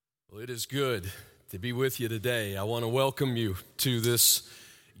It is good to be with you today. I want to welcome you to this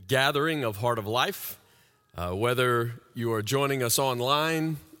gathering of Heart of Life. Whether you are joining us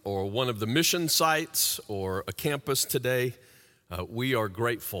online or one of the mission sites or a campus today, we are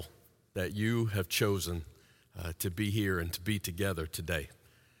grateful that you have chosen to be here and to be together today.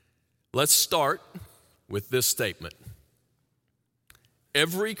 Let's start with this statement.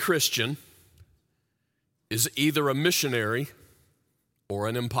 Every Christian is either a missionary or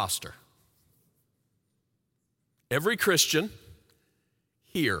an imposter. Every Christian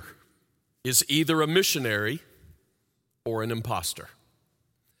here is either a missionary or an imposter.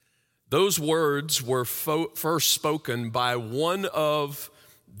 Those words were first spoken by one of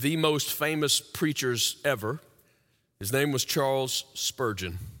the most famous preachers ever. His name was Charles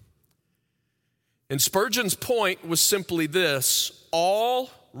Spurgeon. And Spurgeon's point was simply this: all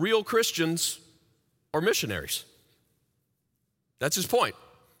real Christians are missionaries. That's his point.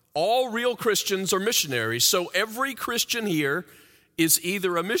 All real Christians are missionaries. So every Christian here is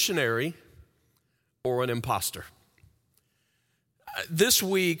either a missionary or an imposter. This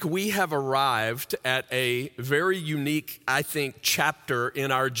week, we have arrived at a very unique, I think, chapter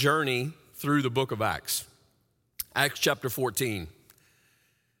in our journey through the book of Acts. Acts chapter 14.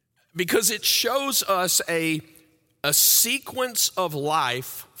 Because it shows us a sequence of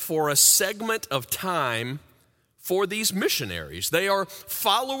life for a segment of time for these missionaries. They are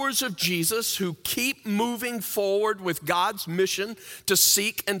followers of Jesus who keep moving forward with God's mission to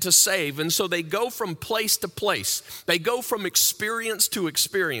seek and to save. And so they go from place to place. They go from experience to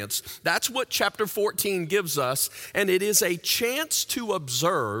experience. That's what chapter 14 gives us. And it is a chance to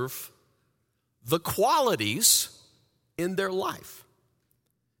observe the qualities in their life.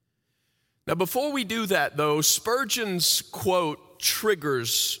 Now, before we do that, though, Spurgeon's quote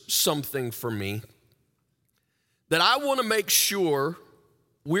triggers something for me that I want to make sure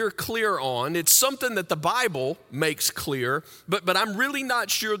we're clear on. It's something that the Bible makes clear, but I'm really not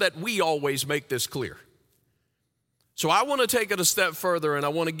sure that we always make this clear. So I want to take it a step further, and I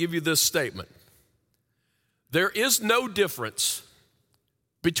want to give you this statement. There is no difference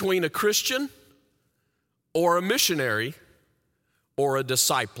between a Christian or a missionary or a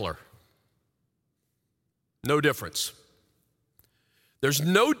discipler. No difference. There's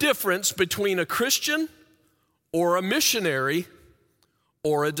no difference between a Christian or a missionary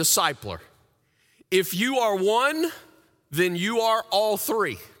or a discipler. If you are one, then you are all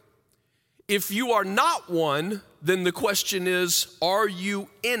three. If you are not one, then the question is, are you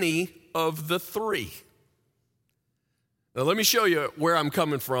any of the three? Now, let me show you where I'm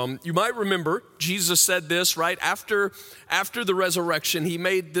coming from. You might remember Jesus said this right after the resurrection. He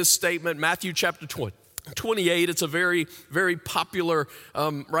made this statement, Matthew chapter 28. It's a very, very popular,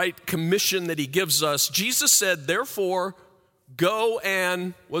 commission that he gives us. Jesus said, therefore, go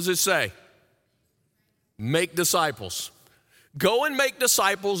and, what does it say? Make disciples. Go and make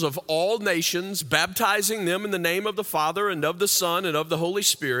disciples of all nations, baptizing them in the name of the Father and of the Son and of the Holy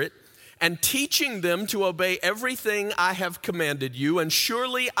Spirit, and teaching them to obey everything I have commanded you. And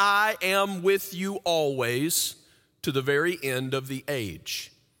surely I am with you always to the very end of the age.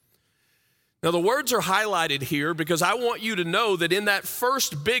 Now, the words are highlighted here because I want you to know that in that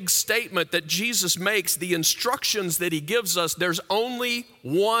first big statement that Jesus makes, the instructions that he gives us, there's only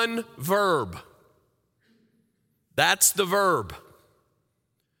one verb. That's the verb.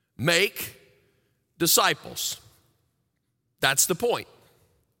 Make disciples. That's the point.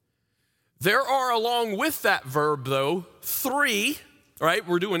 There are, along with that verb, though, three, right?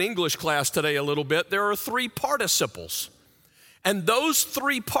 We're doing English class today a little bit. There are three participles. And those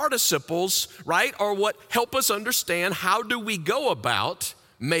three participles, right, are what help us understand how do we go about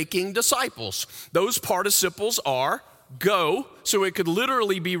making disciples. Those participles are go, so it could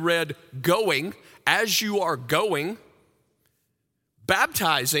literally be read going, as you are going,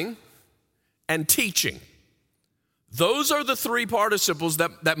 baptizing, and teaching. Those are the three participles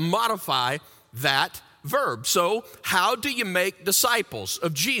that modify that verb. So how do you make disciples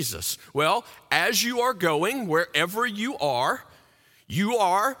of Jesus? Well, as you are going, wherever you are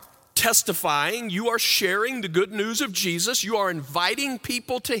testifying, you are sharing the good news of Jesus, you are inviting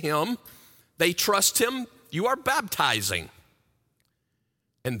people to him, they trust him, you are baptizing.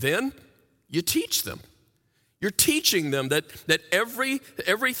 And then you teach them. You're teaching them that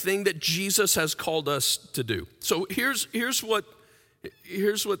everything that Jesus has called us to do. So here's what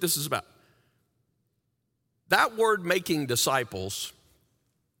this is about. That word making disciples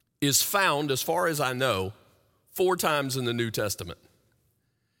is found, as far as I know, 4 times in the New Testament.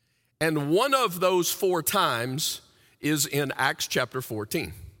 And one of those 4 times is in Acts chapter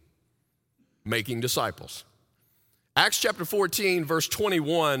 14, making disciples. Acts chapter 14, verse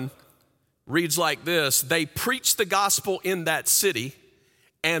 21 reads like this: they preached the gospel in that city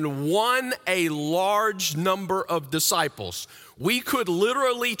and won a large number of disciples. We could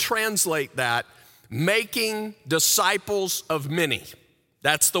literally translate that, making disciples of many.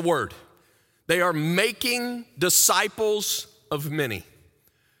 That's the word. They are making disciples of many.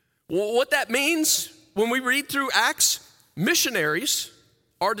 Well, what that means, when we read through Acts, missionaries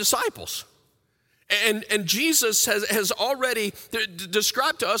are disciples. And Jesus has already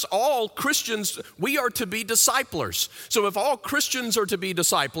described to us, all Christians, we are to be disciplers. So if all Christians are to be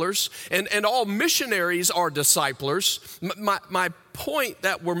disciplers and all missionaries are disciplers, my point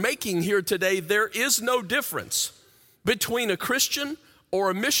that we're making here today, there is no difference between a Christian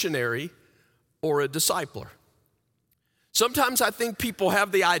or a missionary or a discipler. Sometimes I think people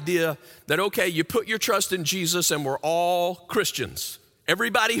have the idea that, okay, you put your trust in Jesus and we're all Christians.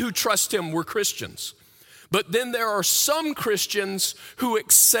 Everybody who trusts him, we're Christians. But then there are some Christians who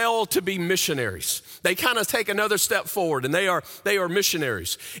excel to be missionaries. They kind of take another step forward and they are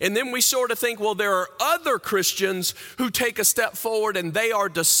missionaries. And then we sort of think, well, there are other Christians who take a step forward and they are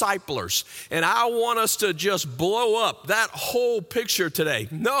disciplers. And I want us to just blow up that whole picture today.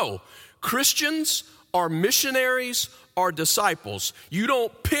 No, Christians are missionaries, are disciples. You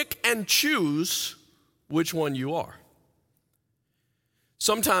don't pick and choose which one you are.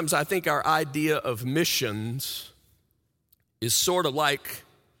 Sometimes I think our idea of missions is sort of like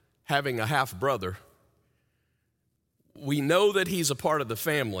having a half brother. We know that he's a part of the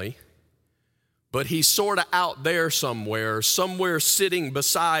family, but he's sort of out there somewhere sitting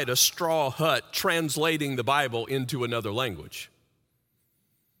beside a straw hut translating the Bible into another language.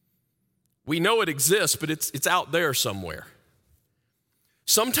 We know it exists, but it's out there somewhere.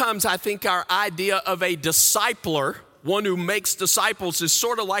 Sometimes I think our idea of a discipler, one who makes disciples, is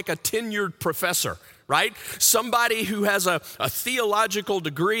sort of like a tenured professor, right? Somebody who has a theological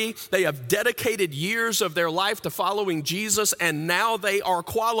degree. They have dedicated years of their life to following Jesus, and now they are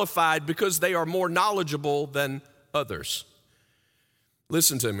qualified because they are more knowledgeable than others.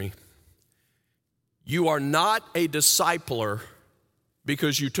 Listen to me. You are not a discipler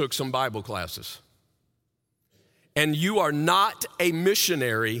because you took some Bible classes. And you are not a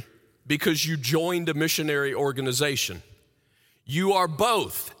missionary because you joined a missionary organization. You are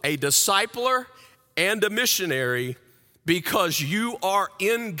both a discipler and a missionary because you are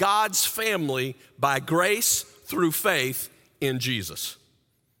in God's family by grace through faith in Jesus.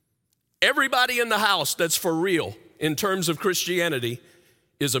 Everybody in the house that's for real in terms of Christianity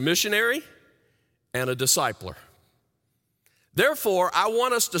is a missionary and a discipler. Therefore, I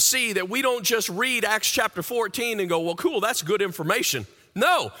want us to see that we don't just read Acts chapter 14 and go, well, cool, that's good information.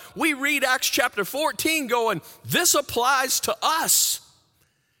 No, we read Acts chapter 14 going, this applies to us.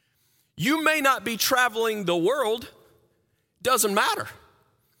 You may not be traveling the world, doesn't matter.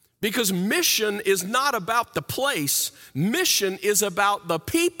 Because mission is not about the place, mission is about the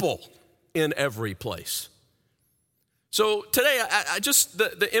people in every place. So today,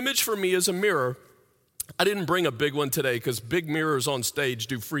 the image for me is a mirror. I didn't bring a big one today because big mirrors on stage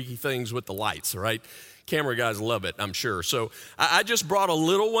do freaky things with the lights, right? Camera guys love it, I'm sure. So I just brought a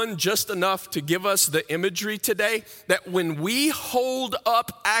little one, just enough to give us the imagery today that when we hold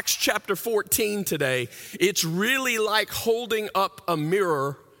up Acts chapter 14 today, it's really like holding up a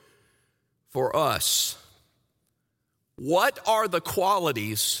mirror for us. What are the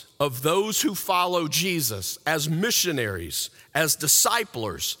qualities of those who follow Jesus as missionaries, as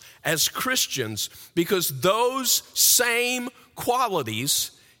disciplers, as Christians? Because those same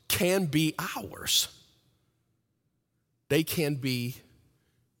qualities can be ours. They can be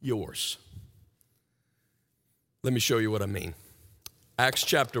yours. Let me show you what I mean. Acts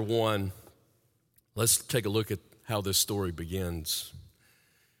chapter 1, let's take a look at how this story begins.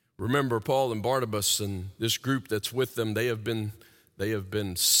 Remember, Paul and Barnabas and this group that's with them, they have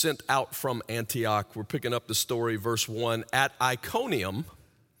been sent out from Antioch. We're picking up the story, verse 1. At Iconium,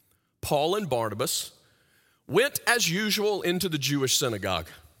 Paul and Barnabas went as usual into the Jewish synagogue.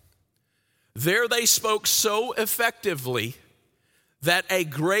 There they spoke so effectively that a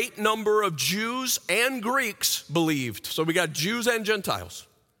great number of Jews and Greeks believed. So we got Jews and Gentiles.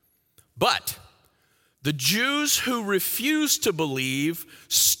 But the Jews who refused to believe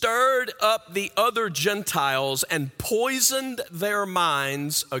stirred up the other Gentiles and poisoned their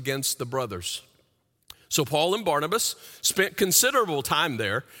minds against the brothers. So Paul and Barnabas spent considerable time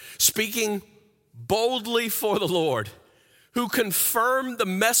there speaking boldly for the Lord, who confirmed the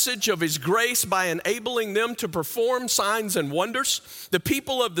message of his grace by enabling them to perform signs and wonders. The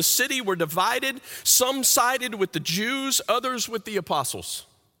people of the city were divided. Some sided with the Jews, others with the apostles.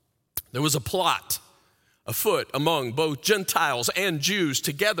 There was a afoot among both Gentiles and Jews,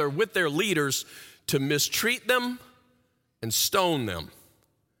 together with their leaders, to mistreat them and stone them.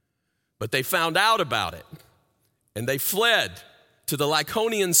 But they found out about it, and they fled to the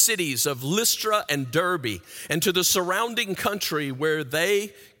Lycaonian cities of Lystra and Derbe, and to the surrounding country, where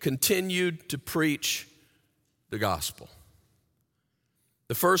they continued to preach the gospel.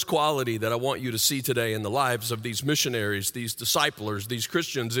 The first quality that I want you to see today in the lives of these missionaries, these disciplers, these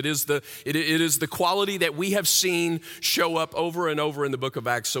Christians, it is the quality that we have seen show up over and over in the book of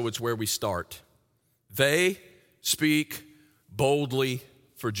Acts, so it's where we start. They speak boldly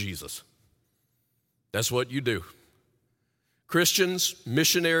for Jesus. That's what you do. Christians,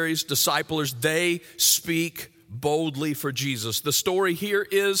 missionaries, disciplers, they speak boldly for Jesus. The story here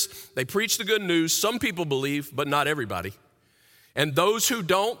is they preach the good news. Some people believe, but not everybody. And those who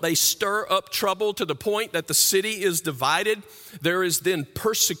don't, they stir up trouble to the point that the city is divided. There is then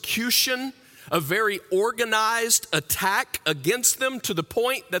persecution, a very organized attack against them, to the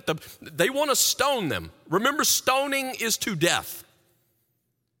point that they want to stone them. Remember, stoning is to death.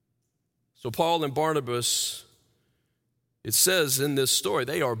 So Paul and Barnabas, it says in this story,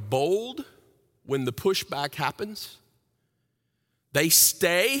 they are bold when the pushback happens. They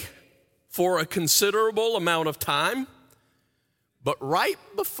stay for a considerable amount of time. But right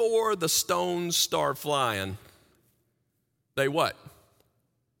before the stones start flying, they what?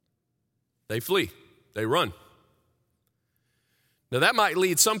 They flee. They run. Now that might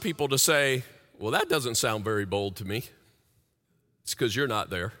lead some people to say, well, that doesn't sound very bold to me. It's because you're not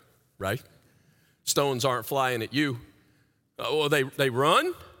there, right? Stones aren't flying at you. Well, they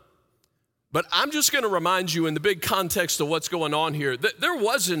run? But I'm just going to remind you in the big context of what's going on here, that there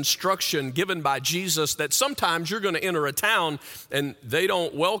was instruction given by Jesus that sometimes you're going to enter a town and they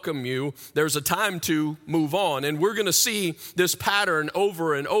don't welcome you. There's a time to move on. And we're going to see this pattern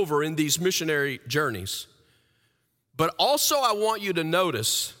over and over in these missionary journeys. But also I want you to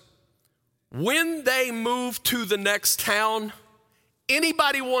notice, when they move to the next town,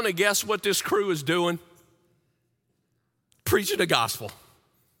 anybody want to guess what this crew is doing? Preaching the gospel.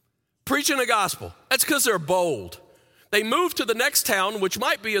 Preaching the gospel. That's because they're bold. They move to the next town, which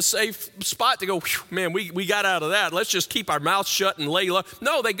might be a safe spot to go, man, we got out of that. Let's just keep our mouths shut and lay low.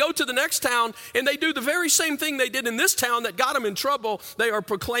 No, they go to the next town and they do the very same thing they did in this town that got them in trouble. They are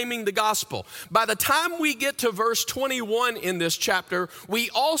proclaiming the gospel. By the time we get to verse 21 in this chapter, we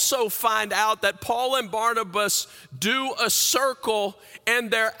also find out that Paul and Barnabas do a circle,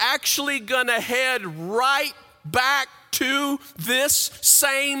 and they're actually going to head right back to this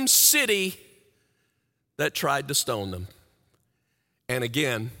same city that tried to stone them. And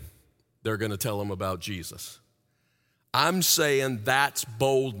again, they're going to tell them about Jesus. I'm saying that's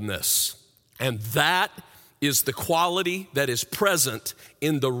boldness. And that is the quality that is present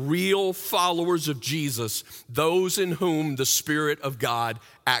in the real followers of Jesus, those in whom the Spirit of God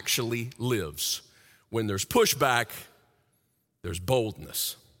actually lives. When there's pushback, there's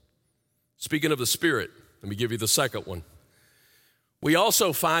boldness. Speaking of the Spirit, let me give you the second one. We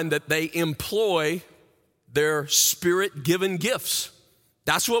also find that they employ their Spirit-given gifts.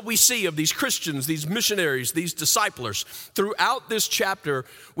 That's what we see of these Christians, these missionaries, these disciplers. Throughout this chapter,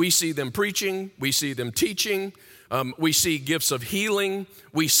 we see them preaching, we see them teaching, we see gifts of healing,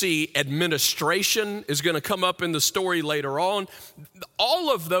 we see administration is going to come up in the story later on.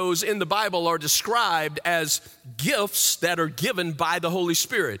 All of those in the Bible are described as gifts that are given by the Holy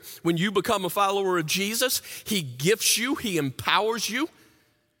Spirit. When you become a follower of Jesus, He gifts you, He empowers you.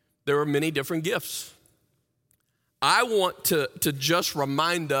 There are many different gifts. I want to just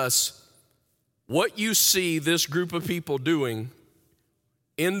remind us what you see this group of people doing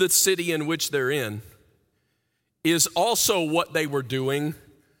in the city in which they're in is also what they were doing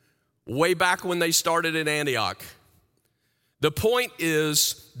way back when they started in Antioch. The point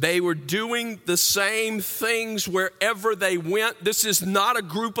is, they were doing the same things wherever they went. This is not a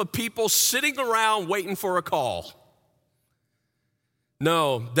group of people sitting around waiting for a call.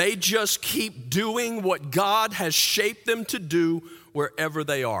 No, they just keep doing what God has shaped them to do wherever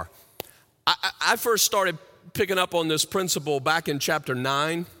they are. I first started picking up on this principle back in chapter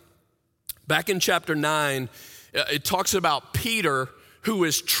 9. Back in chapter 9, it talks about Peter who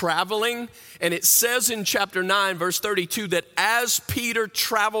is traveling, and it says in chapter 9, verse 32, that as Peter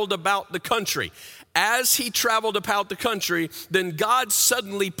traveled about the country, then God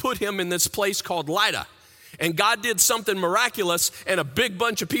suddenly put him in this place called Lydda. And God did something miraculous, and a big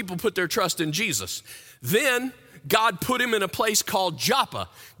bunch of people put their trust in Jesus. Then God put him in a place called Joppa.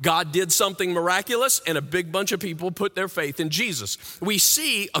 God did something miraculous, and a big bunch of people put their faith in Jesus. We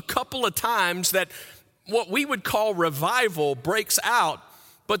see a couple of times that what we would call revival breaks out.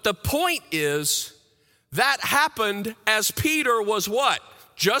 But the point is, That happened as Peter was what?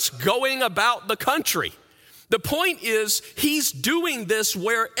 Just going about the country. The point is, he's doing this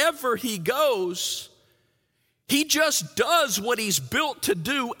wherever he goes. He just does what he's built to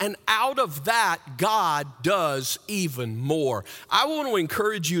do, and out of that, God does even more. I want to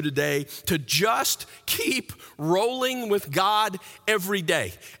encourage you today to just keep rolling with God every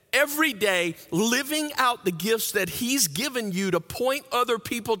day. Every day, living out the gifts that he's given you to point other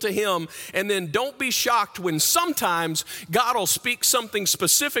people to him. And then don't be shocked when sometimes God will speak something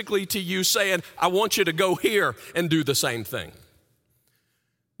specifically to you saying, I want you to go here and do the same thing.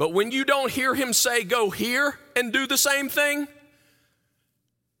 But when you don't hear him say, go here and do the same thing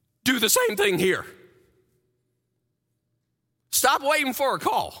here. Stop waiting for a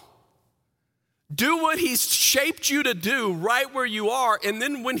call. Do what he's shaped you to do right where you are, and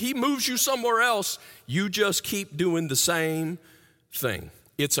then when he moves you somewhere else, you just keep doing the same thing.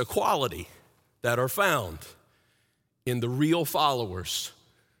 It's a quality that are found in the real followers,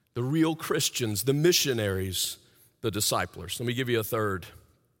 the real Christians, the missionaries, the disciplers. Let me give you a third.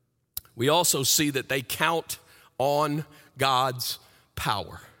 We also see that they count on God's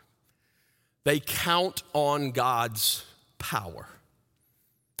power. They count on God's power.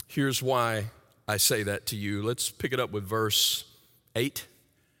 Here's why I say that to you. Let's pick it up with verse 8.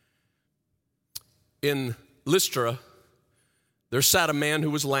 In Lystra, there sat a man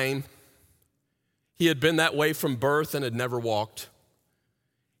who was lame. He had been that way from birth and had never walked.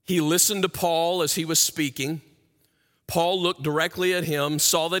 He listened to Paul as he was speaking. Paul looked directly at him,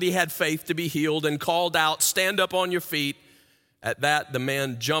 saw that he had faith to be healed, and called out, "Stand up on your feet." At that, the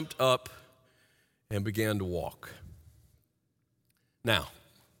man jumped up and began to walk. Now,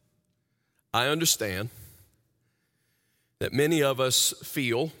 I understand that many of us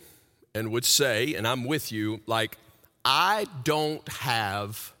feel and would say, and I'm with you, like, I don't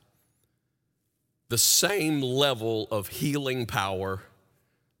have the same level of healing power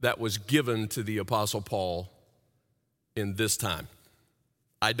that was given to the Apostle Paul in this time.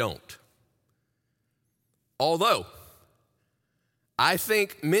 I don't. Although, I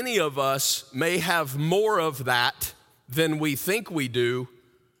think many of us may have more of that than we think we do.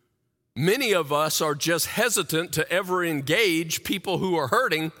 Many of us are just hesitant to ever engage people who are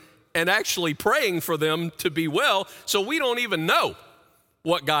hurting and actually praying for them to be well, so we don't even know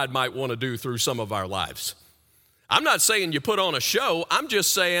what God might want to do through some of our lives. I'm not saying you put on a show. I'm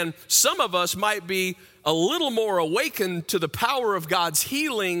just saying some of us might be a little more awakened to the power of God's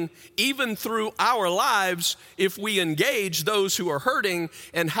healing even through our lives if we engage those who are hurting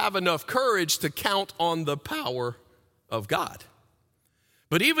and have enough courage to count on the power of God.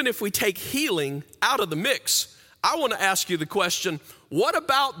 But even if we take healing out of the mix, I want to ask you the question, what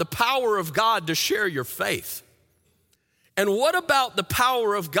about the power of God to share your faith? And what about the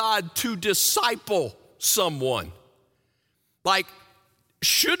power of God to disciple someone? Like,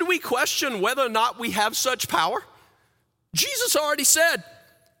 should we question whether or not we have such power? Jesus already said,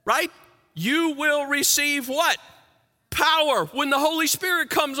 right? You will receive what? Power when the Holy Spirit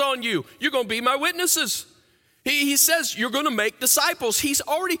comes on you. You're going to be my witnesses. He says you're going to make disciples.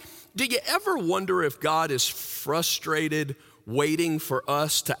 Do you ever wonder if God is frustrated waiting for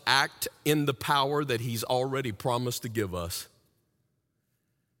us to act in the power that he's already promised to give us?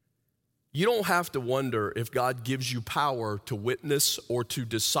 You don't have to wonder if God gives you power to witness or to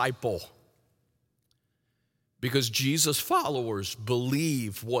disciple, because Jesus' followers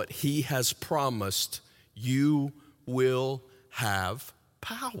believe what he has promised. You will have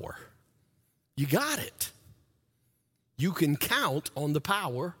power. You got it. You can count on the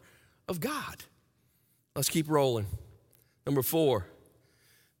power of God. Let's keep rolling. Number 4,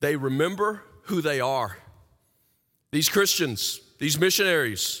 they remember who they are. These Christians, these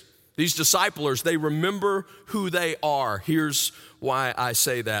missionaries, these disciplers, they remember who they are. Here's why I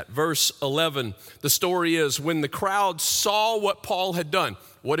say that. Verse 11, the story is when the crowd saw what Paul had done,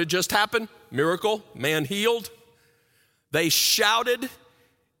 what had just happened? Miracle, man healed. They shouted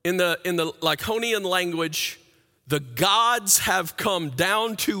in the Lycaonian language, "The gods have come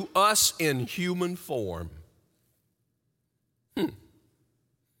down to us in human form."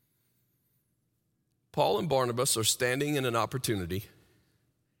 Paul and Barnabas are standing in an opportunity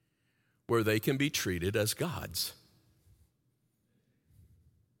where they can be treated as gods.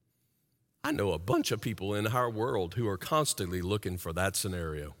 I know a bunch of people in our world who are constantly looking for that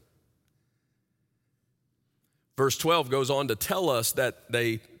scenario. Verse 12 goes on to tell us that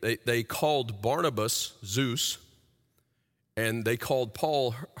they called Barnabas Zeus, and they called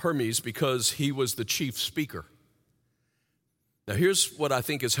Paul Hermes because he was the chief speaker. Now here's what I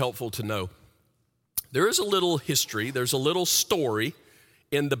think is helpful to know. There is a little history, there's a little story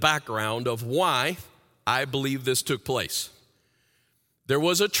in the background of why I believe this took place. There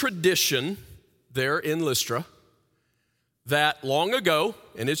was a tradition there in Lystra that long ago,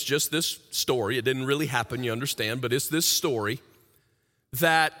 and it's just this story, it didn't really happen, you understand, but it's this story,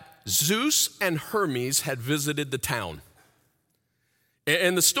 that Zeus and Hermes had visited the town.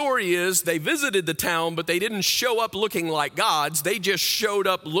 And the story is they visited the town, but they didn't show up looking like gods. They just showed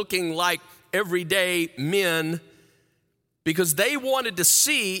up looking like everyday men because they wanted to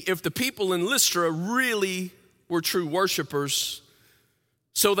see if the people in Lystra really were true worshipers.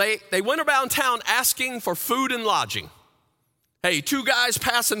 So they went around town asking for food and lodging. Hey, two guys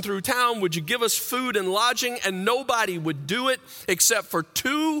passing through town, would you give us food and lodging? And nobody would do it except for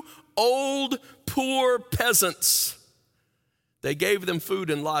two old, poor peasants. They gave them food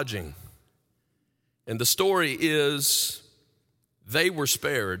and lodging. And the story is they were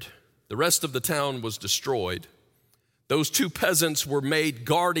spared. The rest of the town was destroyed. Those two peasants were made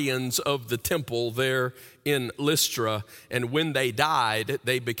guardians of the temple there in Lystra. And when they died,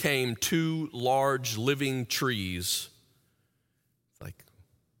 they became two large living trees. Like,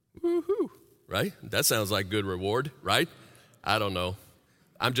 woohoo, right? That sounds like good reward, right? I don't know.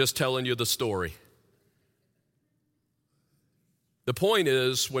 I'm just telling you the story. The point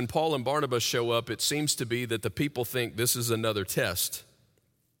is, when Paul and Barnabas show up, it seems to be that the people think this is another test.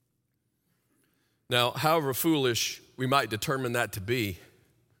 Now, however foolish we might determine that to be,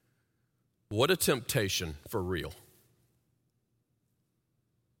 what a temptation for real.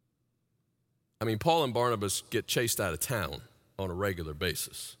 I mean, Paul and Barnabas get chased out of town on a regular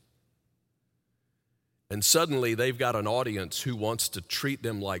basis. And suddenly they've got an audience who wants to treat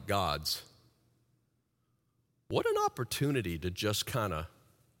them like gods. What an opportunity to just kind of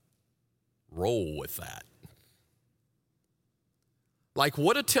roll with that. Like,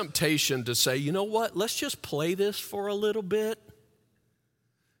 what a temptation to say, you know what, let's just play this for a little bit.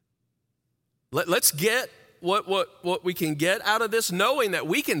 Let's get what we can get out of this, knowing that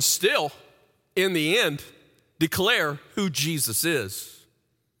we can still, in the end, declare who Jesus is.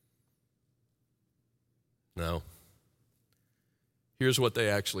 No. Here's what they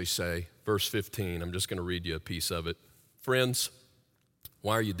actually say. Verse 15, I'm just going to read you a piece of it. Friends,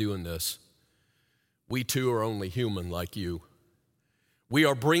 why are you doing this? We too are only human like you. We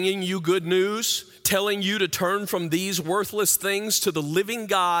are bringing you good news, telling you to turn from these worthless things to the living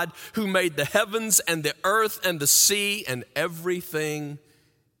God who made the heavens and the earth and the sea and everything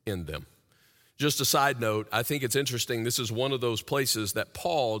in them. Just a side note, I think it's interesting. This is one of those places that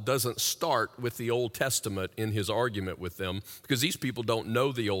Paul doesn't start with the Old Testament in his argument with them because these people don't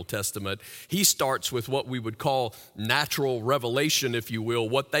know the Old Testament. He starts with what we would call natural revelation, if you will.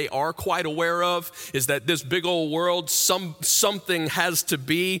 What they are quite aware of is that this big old world, something has to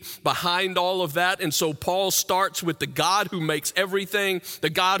be behind all of that. And so Paul starts with the God who makes everything,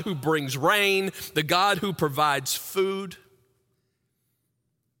 the God who brings rain, the God who provides food.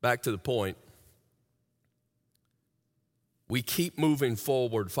 Back to the point. We keep moving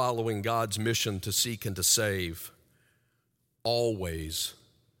forward following God's mission to seek and to save, always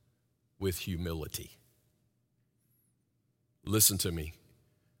with humility. Listen to me.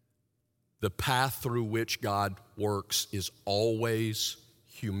 The path through which God works is always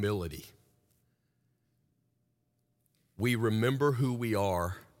humility. We remember who we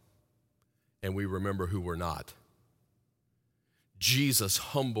are and we remember who we're not. Jesus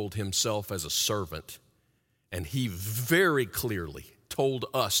humbled himself as a servant. And he very clearly told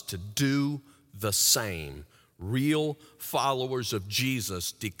us to do the same. Real followers of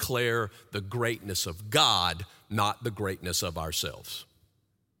Jesus declare the greatness of God, not the greatness of ourselves.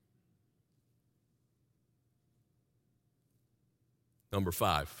 Number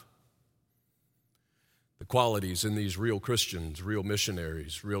 5, the qualities in these real Christians, real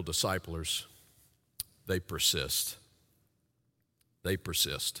missionaries, real disciplers, they persist. They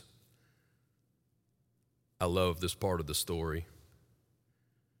persist. I love this part of the story.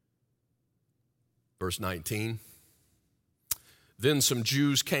 Verse 19. Then some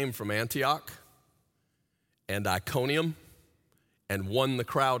Jews came from Antioch and Iconium and won the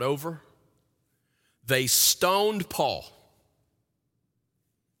crowd over. They stoned Paul.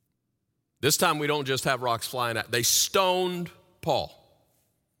 This time we don't just have rocks flying at. They stoned Paul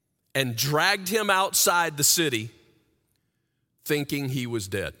and dragged him outside the city thinking he was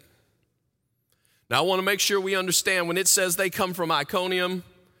dead. Now, I want to make sure we understand when it says they come from Iconium,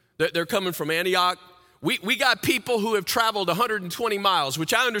 they're coming from Antioch. We got people who have traveled 120 miles,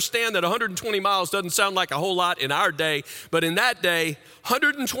 which I understand that 120 miles doesn't sound like a whole lot in our day, but in that day,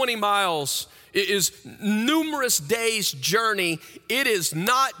 120 miles is numerous days' journey. It is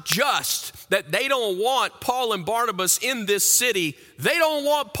not just that they don't want Paul and Barnabas in this city. They don't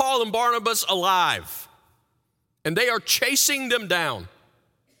want Paul and Barnabas alive. and they are chasing them down.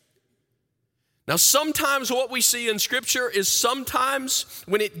 Now, sometimes what we see in Scripture is sometimes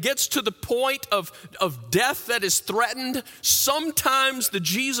when it gets to the point of death that is threatened, sometimes the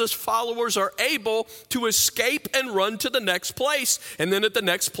Jesus followers are able to escape and run to the next place. And then at the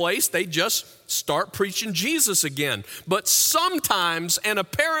next place, they just start preaching Jesus again. But sometimes, and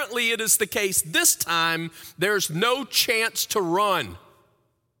apparently it is the case this time, there's no chance to run.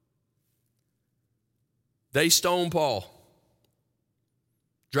 They stone Paul.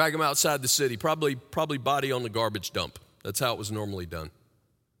 Drag him outside the city, probably body on the garbage dump. That's how it was normally done.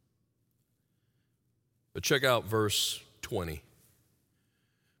 But check out verse 20.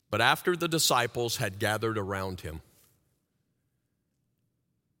 But after the disciples had gathered around him,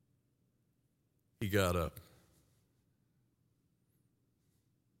 he got up.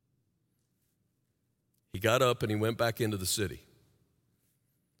 He got up and he went back into the city.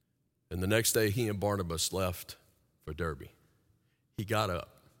 And the next day he and Barnabas left for Derbe. He got up.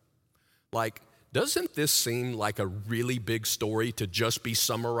 Like, doesn't this seem like a really big story to just be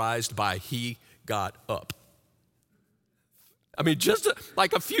summarized by he got up? I mean, just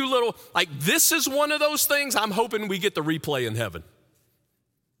like a few little, like this is one of those things I'm hoping we get the replay in heaven.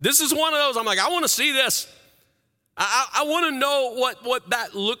 This is one of those, I'm like, I want to see this. I want to know what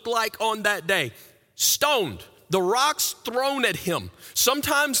that looked like on that day. Stoned. The rocks thrown at him.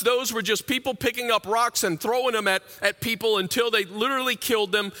 Sometimes those were just people picking up rocks and throwing them at people until they literally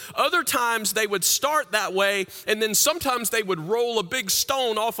killed them. Other times they would start that way, and then sometimes they would roll a big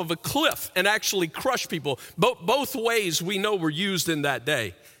stone off of a cliff and actually crush people. Both ways we know were used in that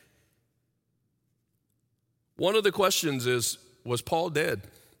day. One of the questions is, was Paul dead?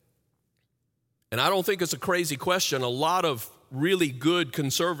 And I don't think it's a crazy question. A lot of really good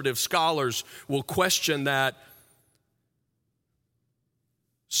conservative scholars will question that.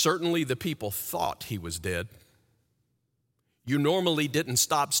 Certainly the people thought he was dead. You normally didn't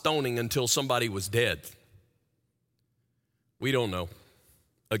stop stoning until somebody was dead. We don't know.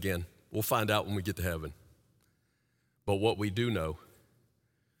 Again, we'll find out when we get to heaven. But what we do know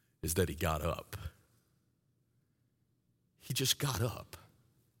is that he got up. He just got up.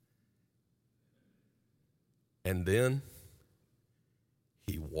 And then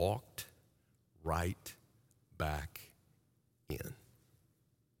he walked right back in.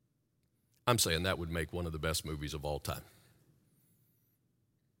 I'm saying that would make one of the best movies of all time.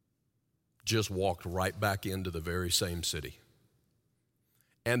 Just walked right back into the very same city.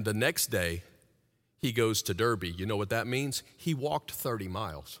 And the next day, he goes to Derbe. You know what that means? He walked 30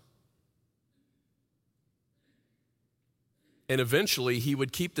 miles. And eventually, he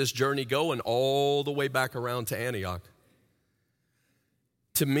would keep this journey going all the way back around to Antioch.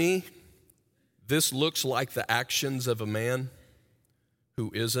 To me, this looks like the actions of a man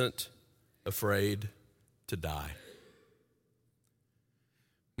who isn't afraid to die.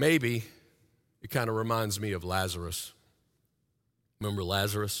 Maybe it kind of reminds me of Lazarus. Remember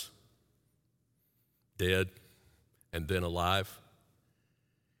Lazarus? Dead and then alive.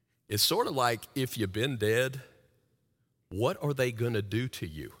 It's sort of like if you've been dead, what are they going to do to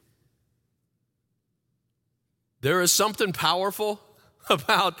you? There is something powerful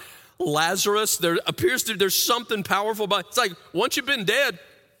about Lazarus. There's something powerful about it. It's like once you've been dead,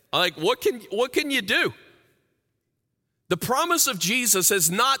 like, what can you do? The promise of Jesus is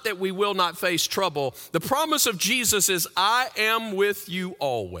not that we will not face trouble. The promise of Jesus is, I am with you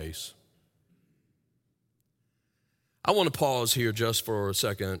always. I want to pause here just for a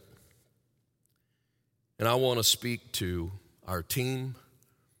second, and I want to speak to our team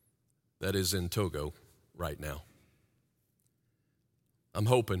that is in Togo right now. I'm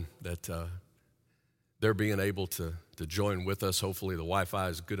hoping that they're being able to join with us. Hopefully the Wi-Fi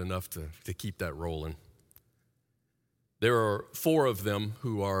is good enough to keep that rolling. There are 4 of them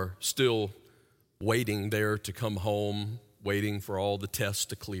who are still waiting there to come home, waiting for all the tests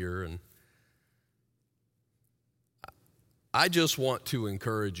to clear. And I just want to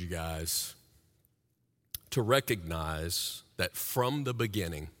encourage you guys to recognize that from the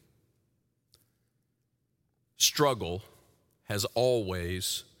beginning, struggle has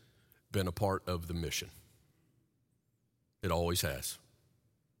always been a part of the mission. It always has.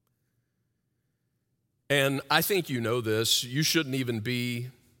 And I think you know this. You shouldn't even be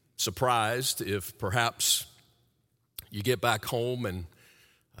surprised if perhaps you get back home and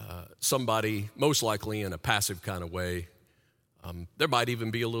somebody, most likely in a passive kind of way, there might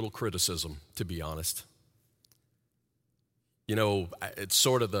even be a little criticism, to be honest. You know, it's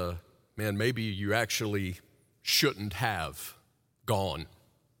sort of maybe you actually shouldn't have gone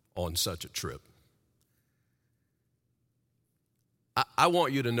on such a trip. I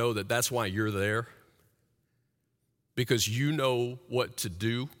want you to know that that's why you're there. because you know what to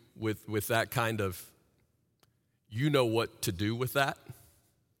do with that kind of, you know what to do with that.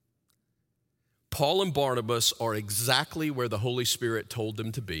 Paul and Barnabas are exactly where the Holy Spirit told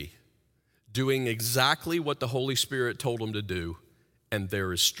them to be, doing exactly what the Holy Spirit told them to do, and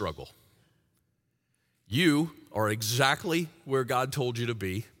there is struggle. You are exactly where God told you to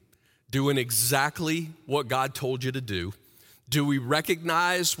be, doing exactly what God told you to do. Do we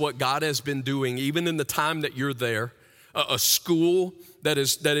recognize what God has been doing even in the time that you're there? A school that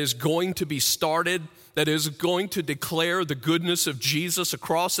is going to be started, that is going to declare the goodness of Jesus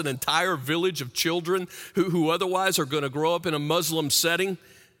across an entire village of children who otherwise are going to grow up in a Muslim setting.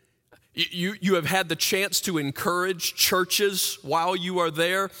 You have had the chance to encourage churches while you are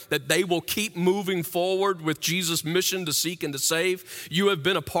there that they will keep moving forward with Jesus' mission to seek and to save. You have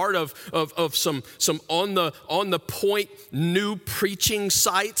been a part of some on the point new preaching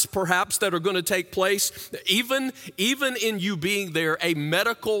sites perhaps that are going to take place. Even in you being there, a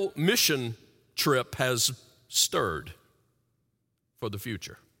medical mission trip has stirred for the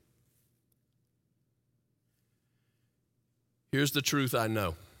future. Here's the truth I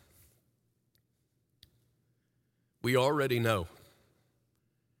know. We already know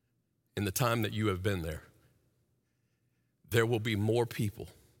in the time that you have been there will be more people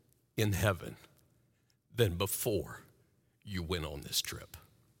in heaven than before you went on this trip.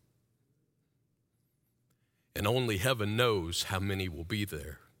 And only heaven knows how many will be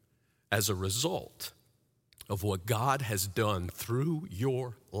there as a result of what God has done through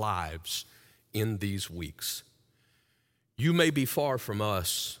your lives in these weeks. You may be far from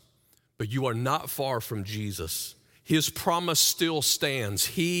us, but you are not far from Jesus. His promise still stands.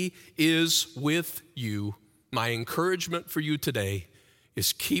 He is with you. My encouragement for you today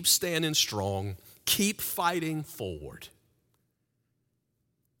is keep standing strong, keep fighting forward.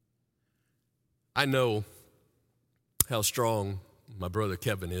 I know how strong my brother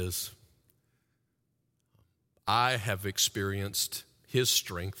Kevin is. I have experienced his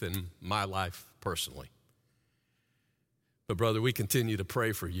strength in my life personally. But brother, we continue to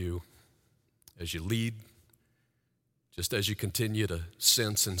pray for you as you lead, just as you continue to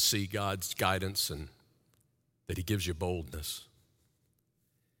sense and see God's guidance and that he gives you boldness.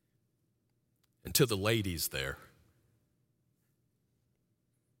 And to the ladies there,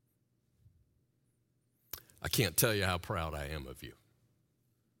 I can't tell you how proud I am of you.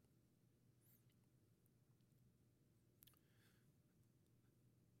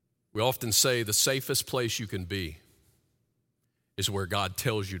 We often say the safest place you can be is where God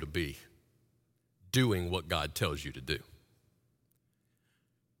tells you to be, doing what God tells you to do.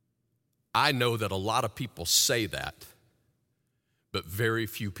 I know that a lot of people say that, but very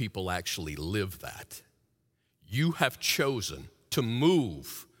few people actually live that. You have chosen to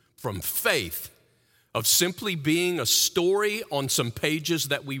move from faith of simply being a story on some pages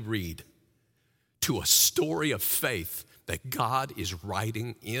that we read to a story of faith that God is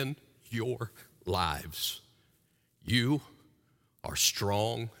writing in your lives. You are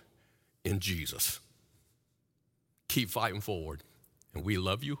strong in Jesus. Keep fighting forward, and we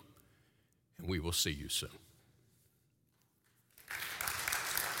love you, and we will see you soon.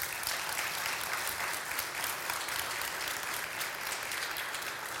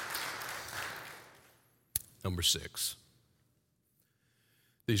 Number 6,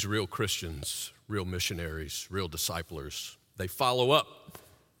 these real Christians, real missionaries, real disciplers, they follow up.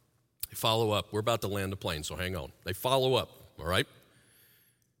 They follow up. We're about to land the plane, so hang on. They follow up, all right?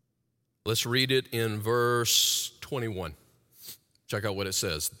 Let's read it in verse 21. Check out what it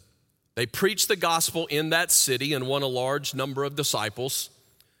says. They preached the gospel in that city and won a large number of disciples.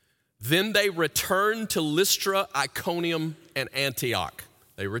 Then they returned to Lystra, Iconium, and Antioch.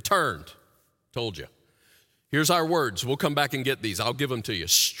 They returned. Told you. Here's our words. We'll come back and get these. I'll give them to you.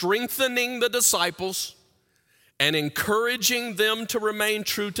 Strengthening the disciples and encouraging them to remain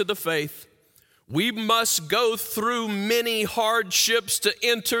true to the faith. We must go through many hardships to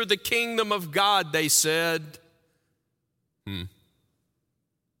enter the kingdom of God, they said.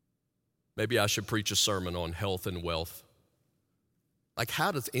 Maybe I should preach a sermon on health and wealth. Like,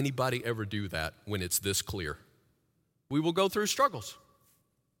 how does anybody ever do that when it's this clear? We will go through struggles.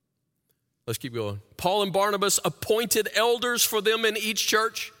 Let's keep going. Paul and Barnabas appointed elders for them in each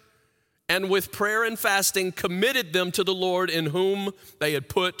church, and with prayer and fasting committed them to the Lord in whom they had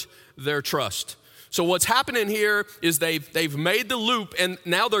put their trust. So what's happening here is they've made the loop, and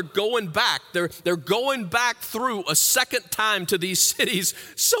now they're going back. They're going back through a second time to these cities,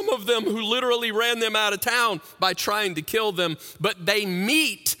 some of them who literally ran them out of town by trying to kill them. But they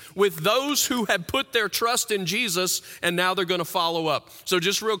meet with those who have put their trust in Jesus, and now they're going to follow up. So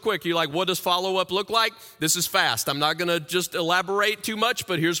just real quick, you're like, what does follow up look like? This is fast. I'm not going to just elaborate too much,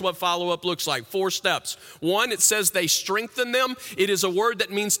 but here's what follow up looks like. 4 steps. 1, it says they strengthen them. It is a word that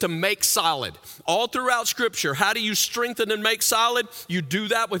means to make solid. All throughout Scripture, how do you strengthen and make solid? You do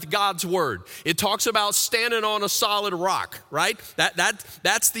that with God's word. It talks about standing on a solid rock, right?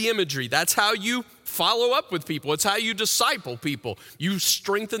 That's the imagery. That's how you follow up with people. It's how you disciple people. You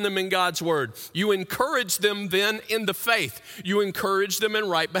strengthen them in God's word. You encourage them then in the faith. You encourage them in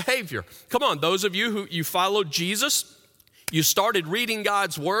right behavior. Come on, those of you who you followed Jesus, you started reading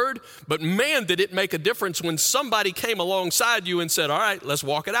God's word, but man, did it make a difference when somebody came alongside you and said, all right, let's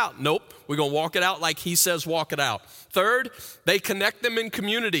walk it out. Nope, we're going to walk it out like he says walk it out. Third, they connect them in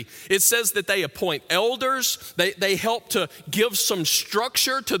community. It says that they appoint elders. They help to give some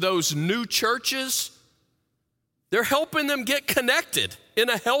structure to those new churches. They're helping them get connected in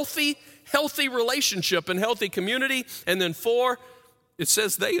a healthy relationship and healthy community. And then 4, it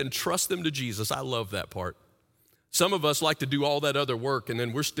says they entrust them to Jesus. I love that part. Some of us like to do all that other work, and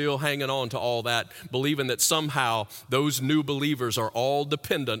then we're still hanging on to all that, believing that somehow those new believers are all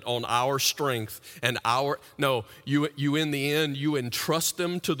dependent on our strength and you in the end, you entrust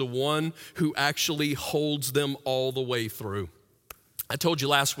them to the one who actually holds them all the way through. I told you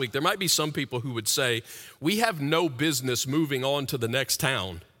last week, there might be some people who would say, we have no business moving on to the next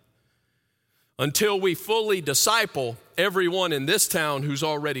town until we fully disciple everyone in this town who's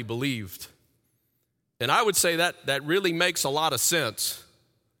already believed. And I would say that really makes a lot of sense,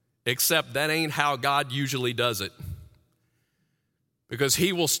 except that ain't how God usually does it. Because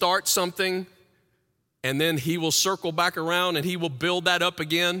he will start something, and then he will circle back around, and he will build that up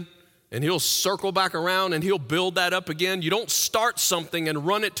again, and he'll circle back around, and he'll build that up again. You don't start something and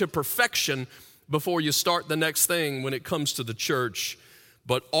run it to perfection before you start the next thing when it comes to the church.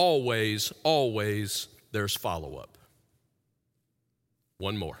 But always, always, there's follow-up.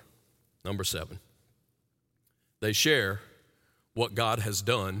 One more, number 7. They share what God has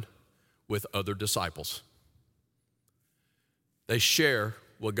done with other disciples. They share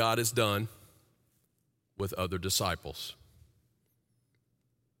what God has done with other disciples.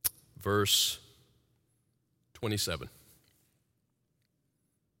 Verse 27.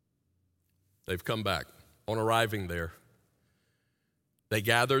 They've come back. On arriving there, they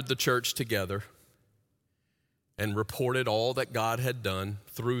gathered the church together and reported all that God had done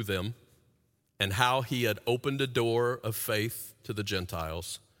through them and how he had opened a door of faith to the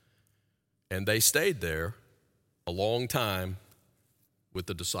Gentiles. And they stayed there a long time with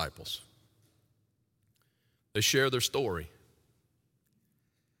the disciples. They share their story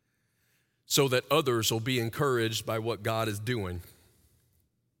so that others will be encouraged by what God is doing.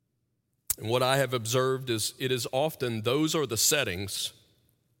 And what I have observed is it is often those are the settings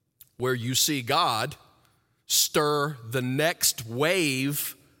where you see God stir the next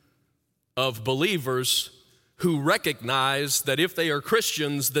wave of believers who recognize that if they are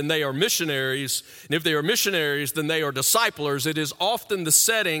Christians, then they are missionaries, and if they are missionaries, then they are disciplers. It is often the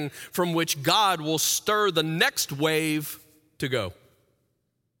setting from which God will stir the next wave to go.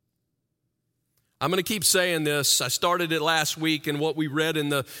 I'm going to keep saying this. I started it last week in what we read in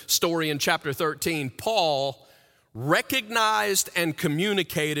the story in chapter 13. Paul recognized and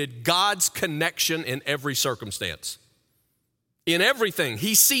communicated God's connection in every circumstance. In everything,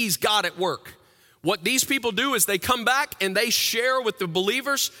 he sees God at work. What these people do is they come back and they share with the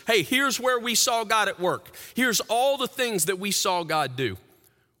believers, hey, here's where we saw God at work. Here's all the things that we saw God do.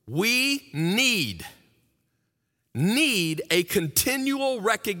 We need a continual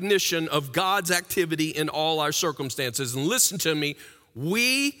recognition of God's activity in all our circumstances. And listen to me,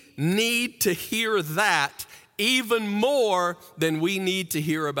 we need to hear that even more than we need to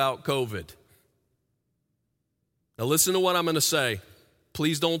hear about COVID. Now listen to what I'm going to say.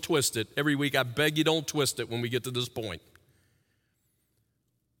 Please don't twist it. Every week I beg you don't twist it when we get to this point.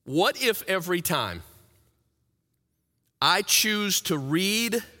 What if every time I choose to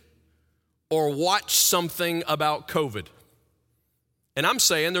read or watch something about COVID, and I'm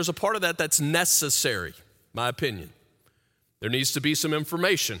saying there's a part of that that's necessary, my opinion. There needs to be some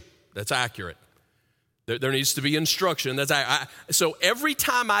information that's accurate. There needs to be instruction that's accurate. So every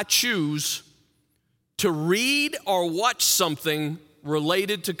time I choose to read or watch something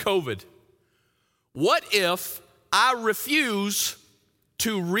related to COVID, what if I refuse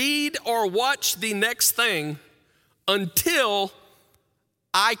to read or watch the next thing until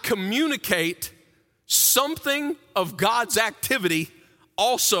I communicate something of God's activity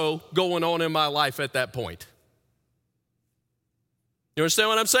also going on in my life at that point. You understand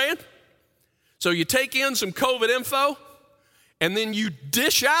what I'm saying? So you take in some COVID info, and then you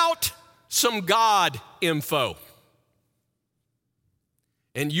dish out some God info.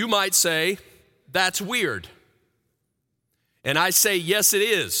 And you might say, that's weird. And I say, yes, it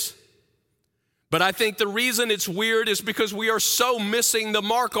is. But I think the reason it's weird is because we are so missing the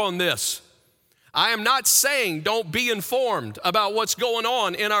mark on this. I am not saying don't be informed about what's going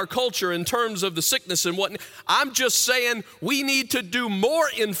on in our culture in terms of the sickness and whatnot. I'm just saying we need to do more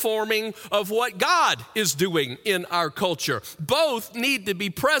informing of what God is doing in our culture. Both need to be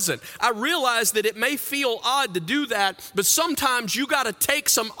present. I realize that it may feel odd to do that, but sometimes you got to take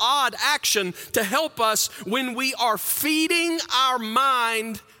some odd action to help us when we are feeding our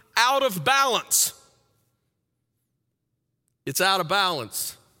mind out of balance. It's out of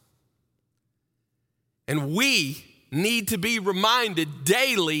balance. And we need to be reminded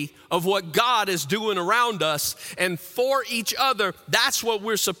daily of what God is doing around us, and for each other, that's what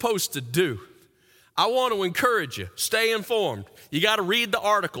we're supposed to do. I want to encourage you, stay informed. You got to read the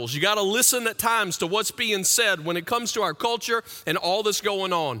articles. You got to listen at times to what's being said when it comes to our culture and all that's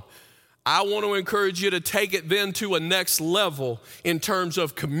going on. I want to encourage you to take it then to a next level in terms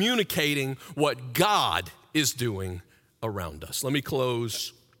of communicating what God is doing around us. Let me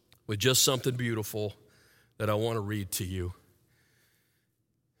close with just something beautiful that I want to read to you.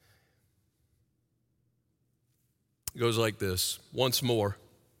 It goes like this. Once more,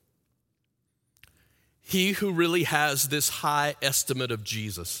 he who really has this high estimate of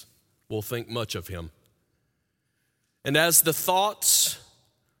Jesus will think much of him. And as the thoughts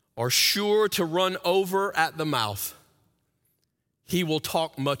are sure to run over at the mouth, he will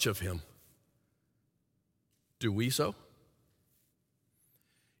talk much of him. Do we so?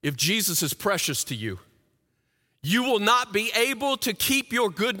 If Jesus is precious to you, you will not be able to keep your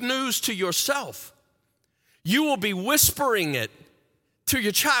good news to yourself. You will be whispering it to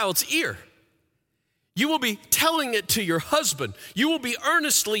your child's ear. You will be telling it to your husband. You will be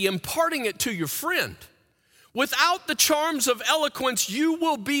earnestly imparting it to your friend. Without the charms of eloquence, you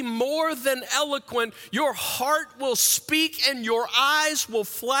will be more than eloquent. Your heart will speak and your eyes will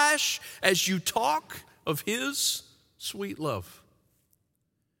flash as you talk of his sweet love.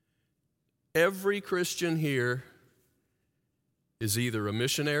 Every Christian here is either a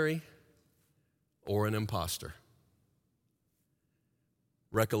missionary or an imposter.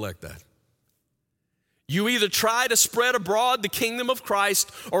 Recollect that. You either try to spread abroad the kingdom of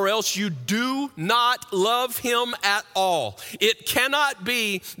Christ or else you do not love him at all. It cannot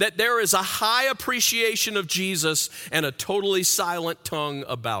be that there is a high appreciation of Jesus and a totally silent tongue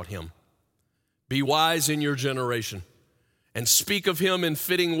about him. Be wise in your generation and speak of him in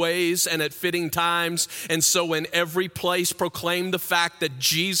fitting ways and at fitting times. And so in every place proclaim the fact that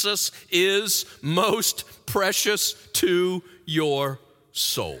Jesus is most precious to your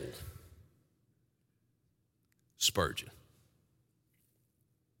soul. Spurgeon.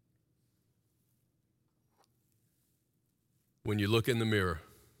 When you look in the mirror,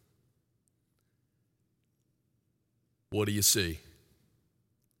 what do you see?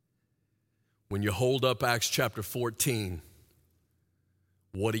 When you hold up Acts chapter 14,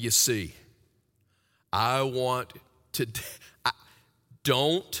 what do you see?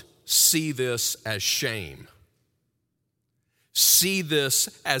 Don't see this as shame. See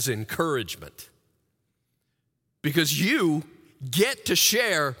this as encouragement. Because you get to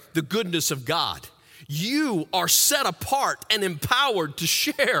share the goodness of God. You are set apart and empowered to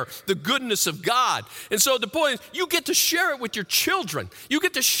share the goodness of God. And so the point is, you get to share it with your children. You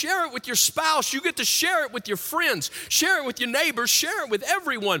get to share it with your spouse. You get to share it with your friends. Share it with your neighbors. Share it with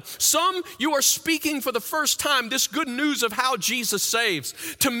everyone. Some, you are speaking for the first time this good news of how Jesus saves.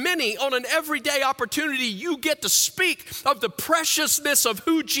 To many, on an everyday opportunity, you get to speak of the preciousness of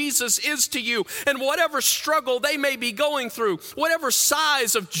who Jesus is to you and whatever struggle they may be going through, whatever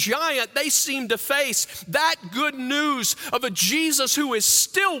size of giant they seem to face. That good news of a Jesus who is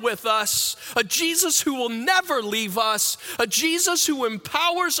still with us, a Jesus who will never leave us, a Jesus who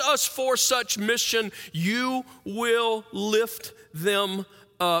empowers us for such mission, you will lift them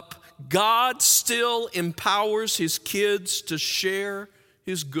up. God still empowers his kids to share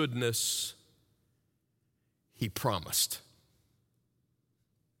his goodness. He promised.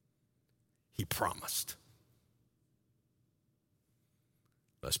 He promised.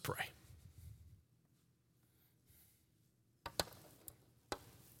 Let's pray.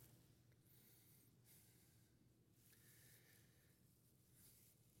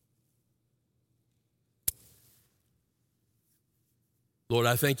 Lord,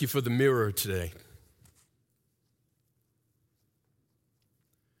 I thank you for the mirror today.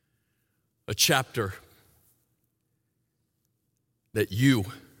 a chapter that you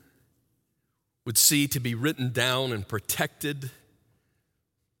would see to be written down and protected,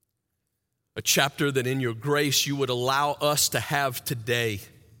 a chapter that in your grace you would allow us to have today.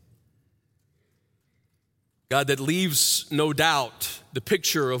 God, that leaves no doubt the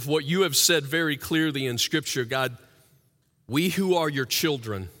picture of what you have said very clearly in Scripture. God, we who are your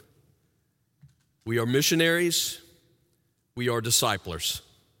children, we are missionaries, we are disciplers.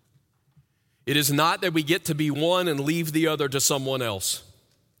 It is not that we get to be one and leave the other to someone else.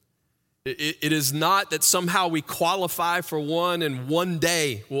 It is not that somehow we qualify for one and one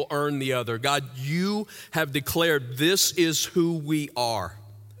day we'll earn the other. God, you have declared this is who we are.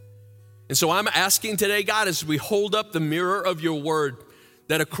 And so I'm asking today, God, as we hold up the mirror of your word,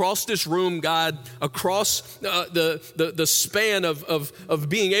 that across this room, God, across the span of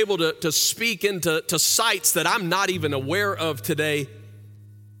being able to speak into sites that I'm not even aware of today,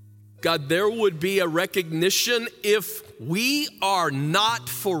 God, there would be a recognition if we are not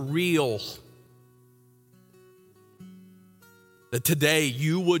for real, that today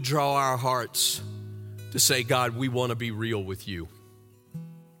you would draw our hearts to say, God, we want to be real with you.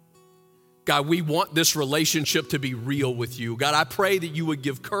 God, we want this relationship to be real with you. God, I pray that you would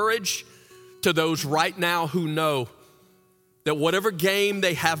give courage to those right now who know that whatever game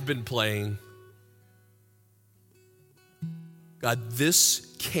they have been playing, God, this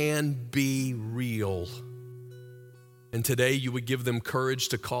can be real. And today you would give them courage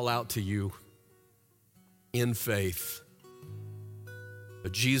to call out to you in faith. A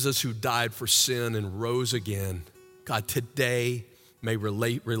Jesus who died for sin and rose again. God, today may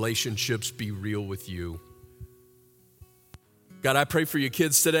relationships be real with you. God, I pray for your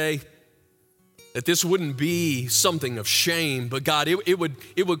kids today that this wouldn't be something of shame, but God, it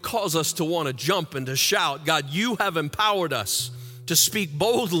would cause us to want to jump and to shout. God, you have empowered us to speak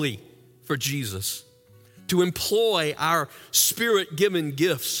boldly for Jesus, to employ our Spirit-given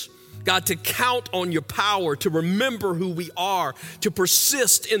gifts. God, to count on your power, to remember who we are, to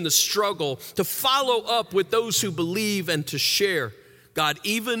persist in the struggle, to follow up with those who believe and to share, God,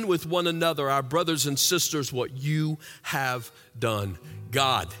 even with one another, our brothers and sisters, what you have done.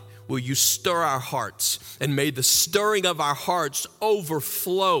 God, will you stir our hearts, and may the stirring of our hearts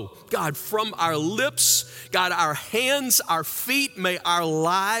overflow, God, from our lips, God, our hands, our feet, may our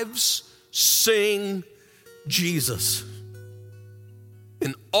lives sing Jesus.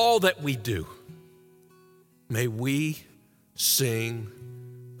 In all that we do, may we sing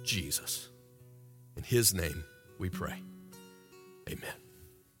Jesus. In his name we pray. Amen.